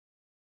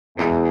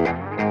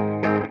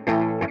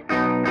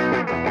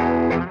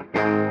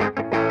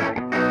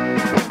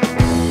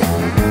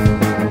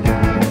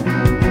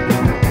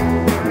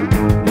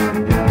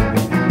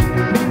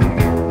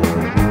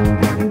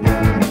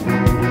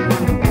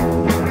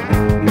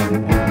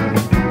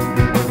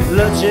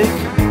logic.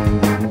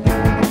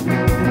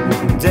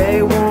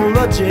 Day one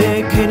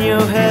logic in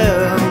your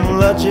head,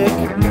 logic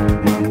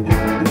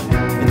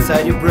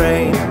inside your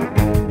brain.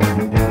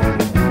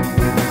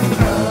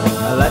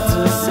 I like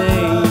to say,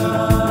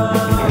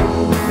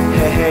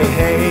 hey, hey,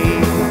 hey.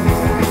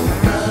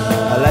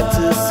 I like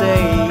to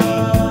say,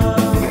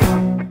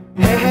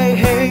 hey, hey,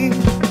 hey.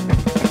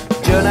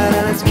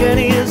 Johnathan's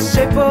candies,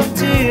 shape of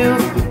teal.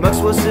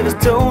 Maxwell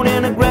Sylverstone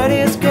in a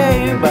greatest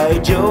game by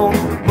Joe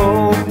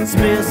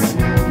Smith.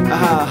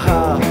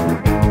 Aaaaah.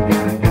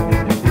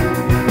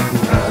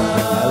 I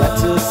like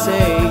to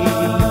say,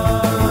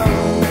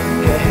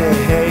 hey, hey,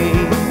 hey.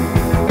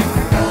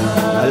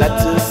 I like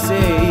to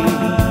say,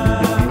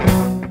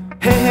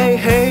 hey, hey,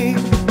 hey.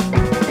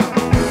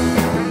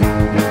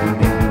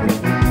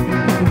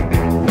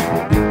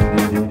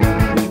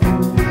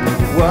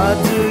 What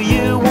do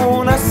you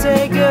wanna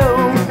say, girl?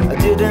 I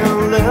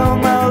didn't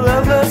learn my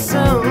love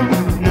lesson.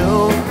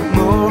 No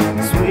more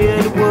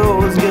sweet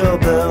words, girl,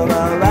 but I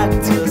like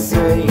to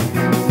say,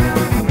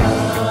 I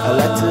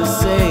like to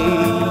say,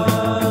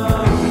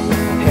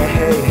 hey,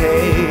 hey,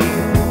 hey.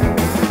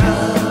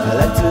 I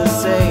like to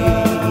say,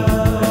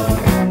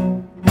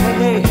 hey,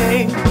 hey, hey.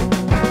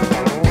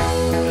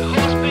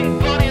 Horse Pink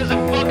Poney is a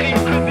fucking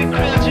creepy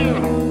creature.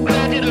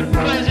 Created a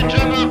crazy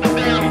drummer of the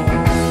band.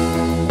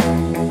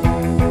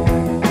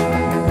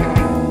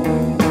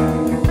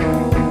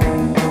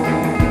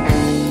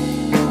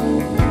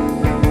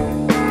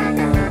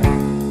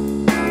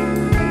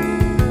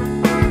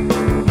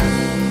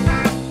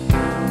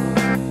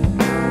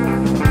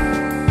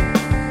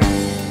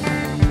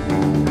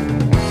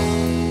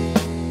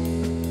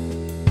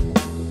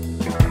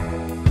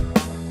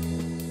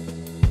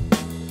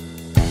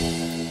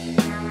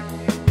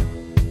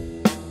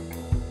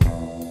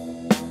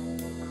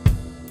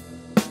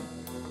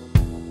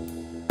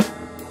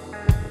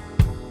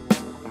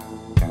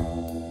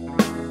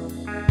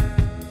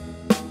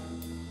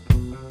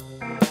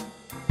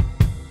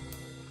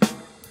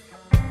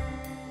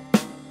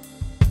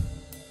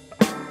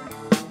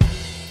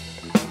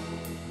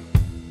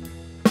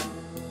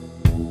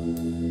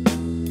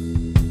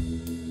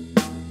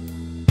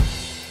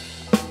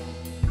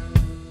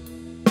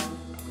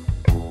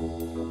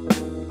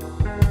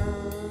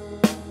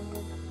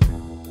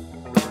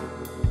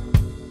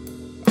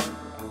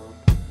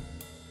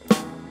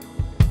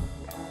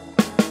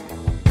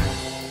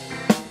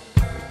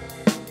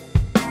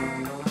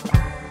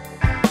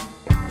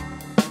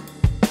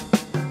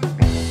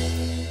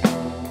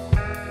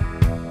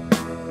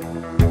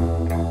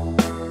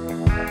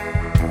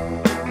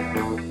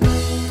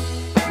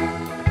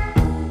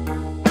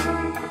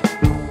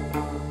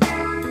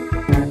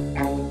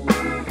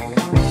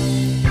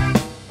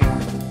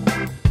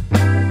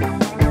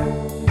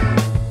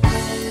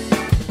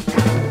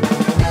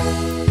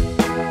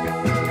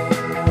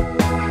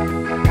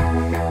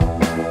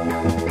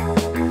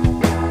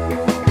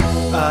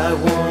 I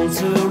want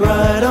to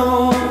ride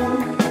on,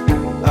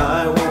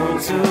 I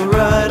want to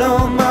ride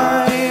on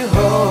my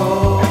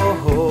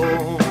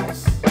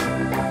horse,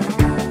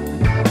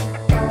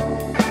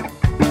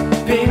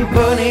 Pink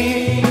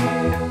Poney.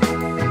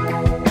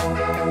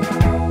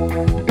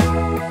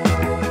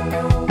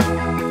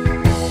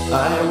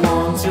 I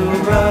want to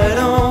ride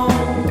on,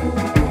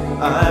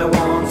 I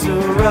want to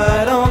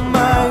ride on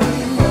my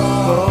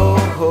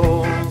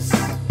horse,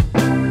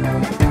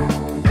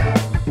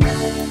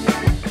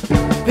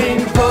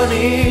 Pink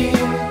Poney.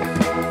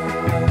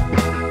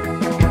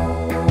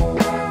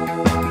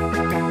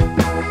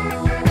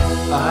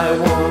 I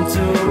want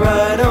to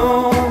ride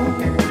on,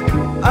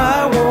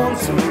 I want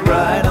to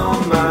ride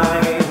on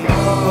my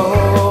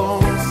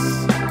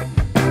horse,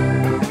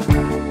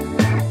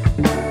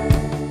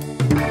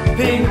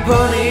 Pink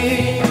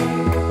Poney.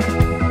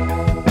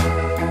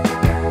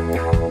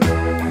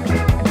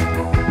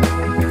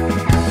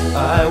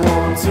 I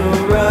want to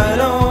ride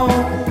on,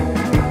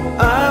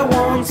 I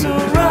want to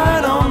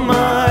ride on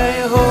my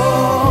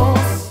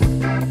horse,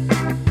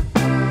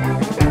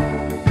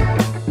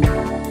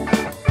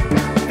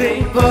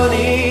 Pink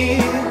Poney.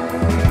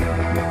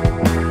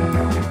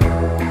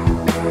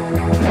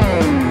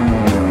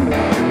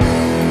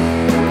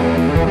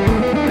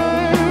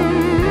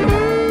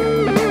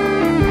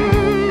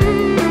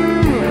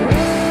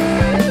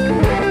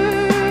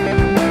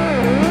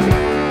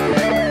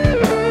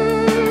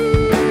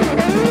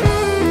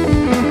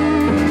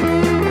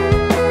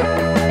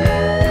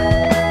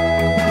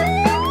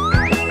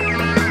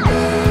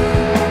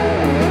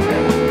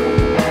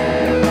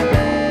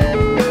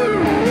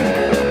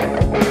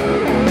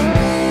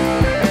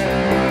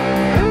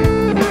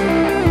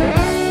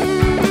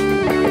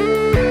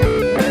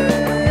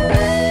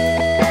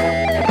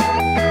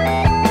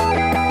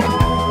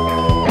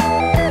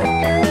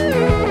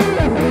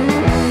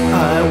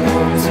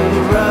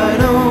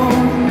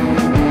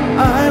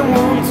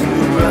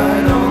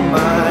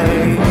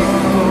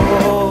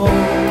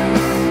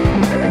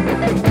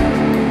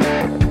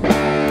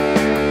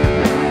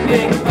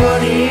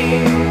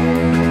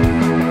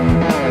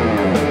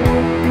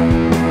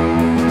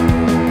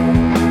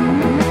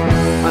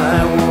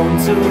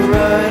 to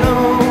ride on.